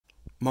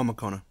Mama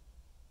Kona,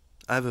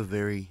 I have a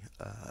very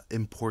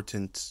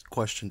important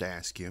question to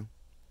ask you.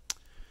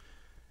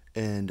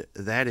 And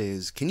that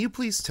is, can you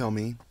please tell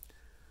me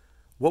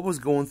what was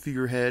going through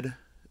your head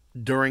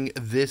during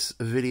this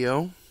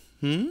video?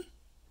 Mama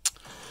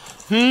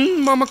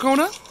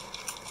Kona?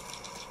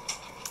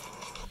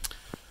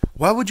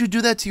 Why would you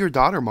do that to your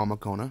daughter, Mama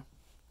Kona?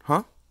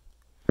 Huh?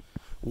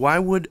 Why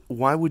would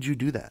you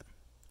do that?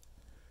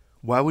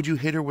 Why would you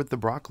hit her with the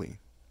broccoli?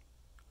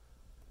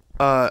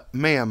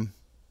 Ma'am,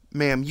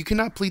 you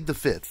cannot plead the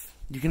fifth.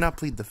 You cannot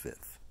plead the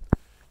fifth.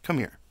 Come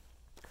here.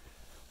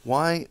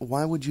 Why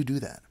would you do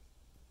that?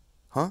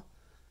 Huh?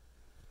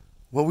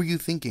 What were you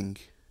thinking,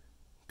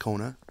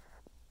 Kona?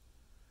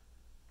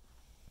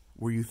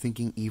 Were you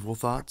thinking evil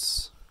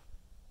thoughts?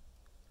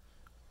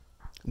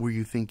 Were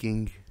you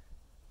thinking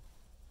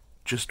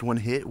just one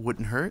hit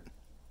wouldn't hurt?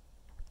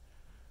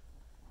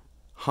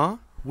 Huh?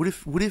 What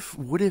if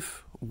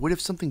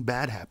something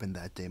bad happened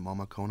that day,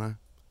 Mama Kona?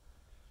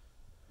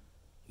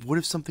 What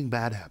if something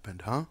bad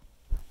happened, huh?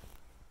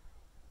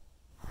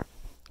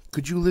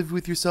 Could you live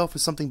with yourself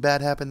if something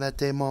bad happened that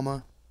day,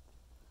 Mama?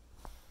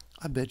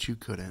 I bet you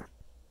couldn't.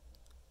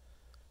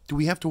 Do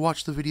we have to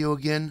watch the video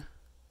again?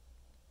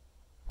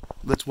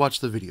 Let's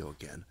watch the video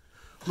again.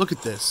 Look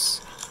at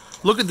this.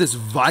 Look at this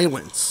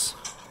violence.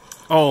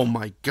 Oh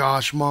my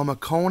gosh, Mama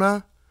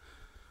Kona.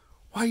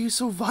 Why are you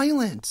so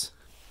violent?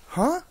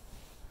 Huh?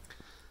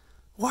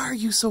 Why are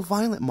you so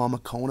violent, Mama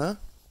Kona?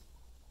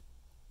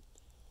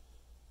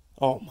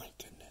 Oh my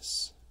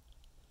goodness.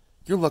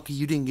 You're lucky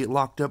you didn't get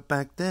locked up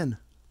back then.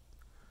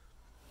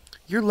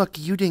 You're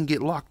lucky you didn't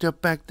get locked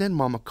up back then,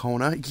 Mama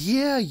Kona.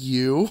 Yeah,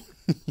 you.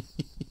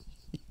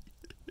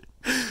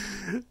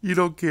 You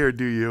don't care,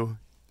 do you?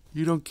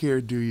 You don't care,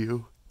 do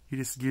you?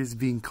 You're just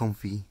being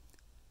comfy.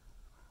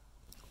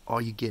 Oh,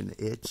 you getting an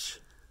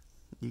itch?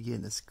 You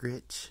getting a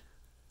scritch?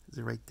 Is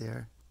it right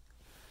there?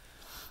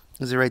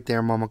 Is it right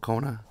there, Mama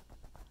Kona?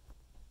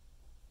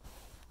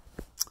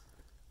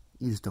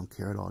 You just don't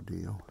care at all, do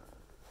you?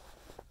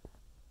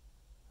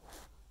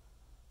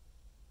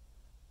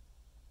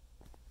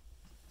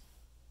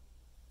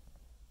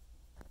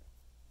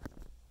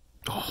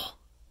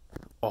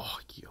 Oh,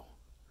 you.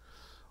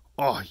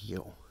 Oh,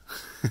 you.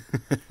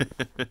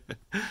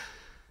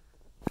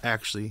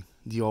 Actually,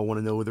 do you all want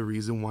to know the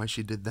reason why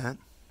she did that?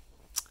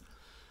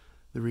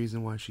 The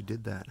reason why she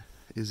did that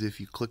is if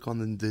you click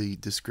on the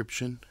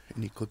description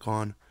and you click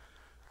on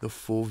the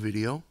full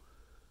video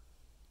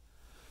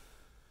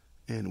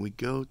and we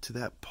go to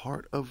that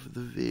part of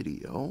the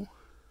video,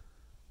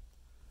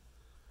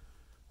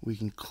 we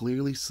can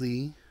clearly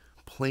see,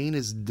 plain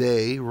as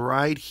day,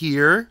 right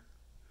here,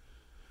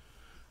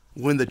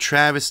 when the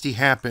travesty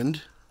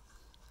happened.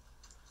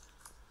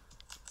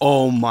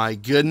 Oh my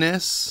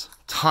goodness.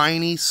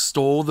 Tiny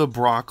stole the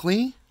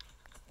broccoli.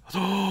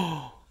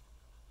 Oh,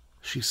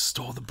 she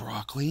stole the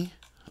broccoli.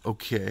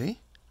 Okay.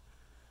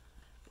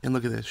 And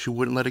look at this. She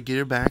wouldn't let it get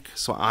her back.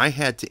 So I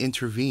had to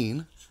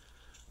intervene.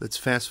 Let's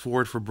fast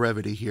forward for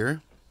brevity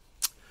here.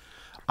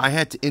 I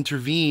had to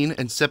intervene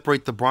and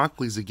separate the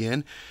broccolis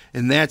again.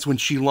 And that's when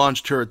she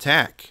launched her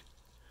attack.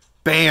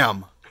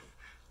 Bam.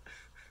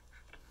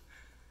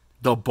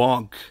 The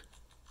bonk.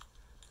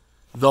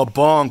 The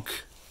bonk.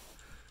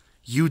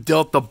 You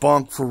dealt the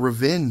bonk for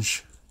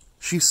revenge.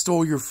 She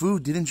stole your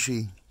food, didn't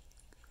she?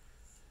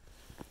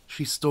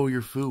 She stole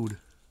your food.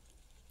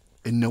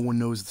 And no one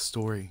knows the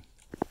story.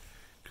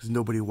 Because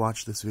nobody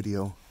watched this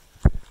video.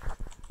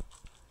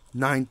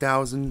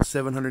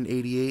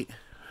 9,788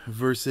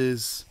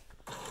 versus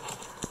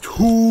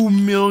 2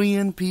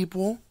 million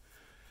people.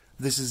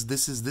 This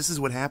is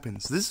what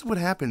happens. This is what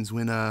happens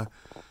when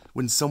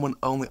someone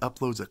only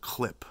uploads a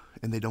clip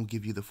and they don't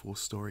give you the full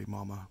story,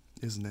 Mama.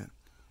 Isn't it?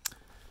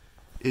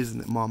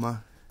 Isn't it,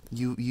 Mama?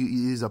 You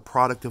is a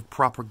product of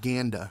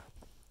propaganda.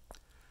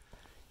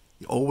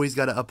 You always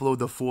got to upload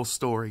the full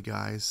story,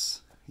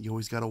 guys. You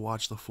always got to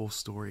watch the full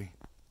story.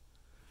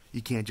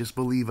 You can't just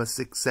believe a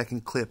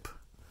 6-second clip.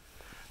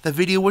 The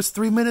video was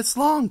 3 minutes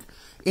long,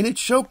 and it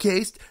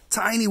showcased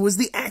Tiny was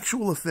the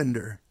actual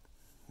offender.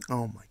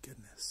 Oh my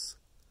goodness.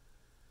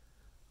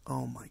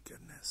 Oh my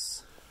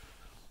goodness.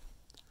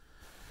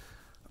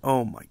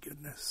 Oh my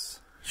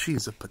goodness.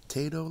 She's a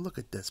potato. Look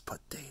at this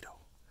potato.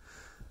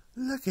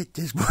 Look at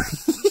this boy.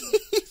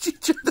 She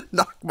tried to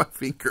knock my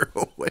finger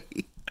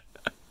away.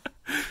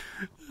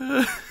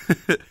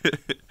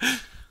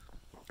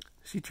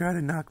 She tried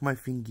to knock my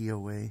fingy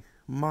away.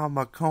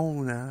 Mama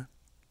Kona.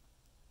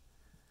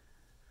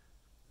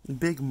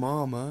 Big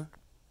Mama.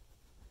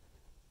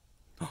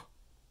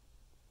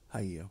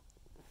 Hi, you.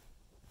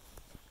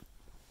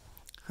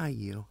 Hi,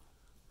 you.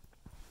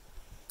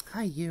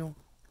 Hi, you.